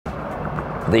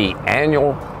The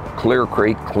annual Clear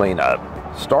Creek Cleanup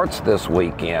starts this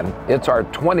weekend. It's our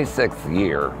 26th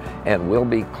year, and we'll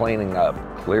be cleaning up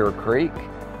Clear Creek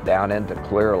down into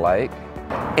Clear Lake.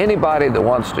 Anybody that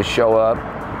wants to show up,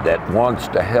 that wants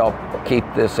to help keep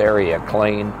this area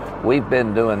clean, we've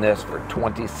been doing this for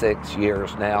 26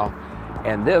 years now,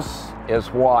 and this is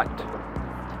what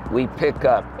we pick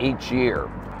up each year,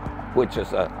 which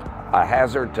is a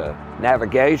hazard to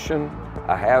navigation,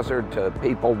 a hazard to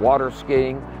people water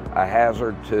skiing, a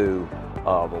hazard to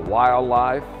the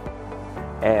wildlife,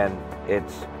 and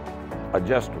it's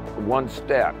just one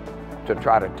step to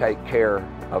try to take care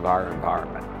of our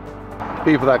environment.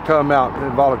 People that come out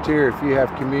and volunteer, if you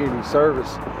have community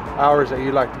service hours that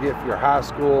you'd like to get for your high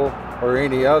school or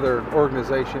any other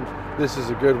organization, this is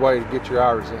a good way to get your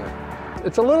hours in.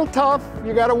 It's a little tough.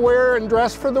 You got to wear and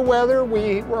dress for the weather.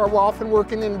 We're often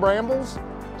working in brambles.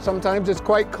 Sometimes it's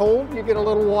quite cold. You get a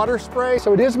little water spray.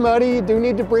 So it is muddy. You do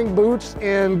need to bring boots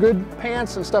and good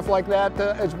pants and stuff like that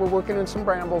as we're working in some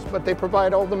brambles. But they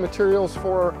provide all the materials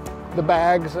for the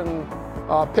bags and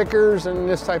pickers and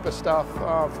this type of stuff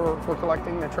for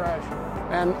collecting the trash.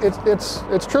 And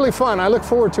it's truly fun. I look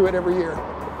forward to it every year.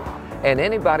 And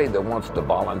anybody that wants to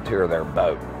volunteer their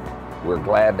boat, we're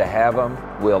glad to have them.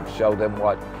 We'll show them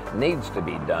what needs to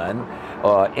be done.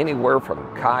 Anywhere from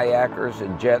kayakers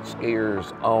and jet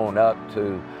skiers on up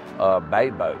to bay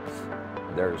boats.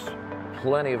 There's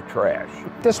plenty of trash.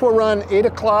 This will run 8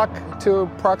 o'clock to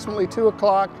approximately 2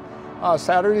 o'clock,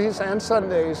 Saturdays and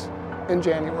Sundays in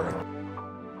January.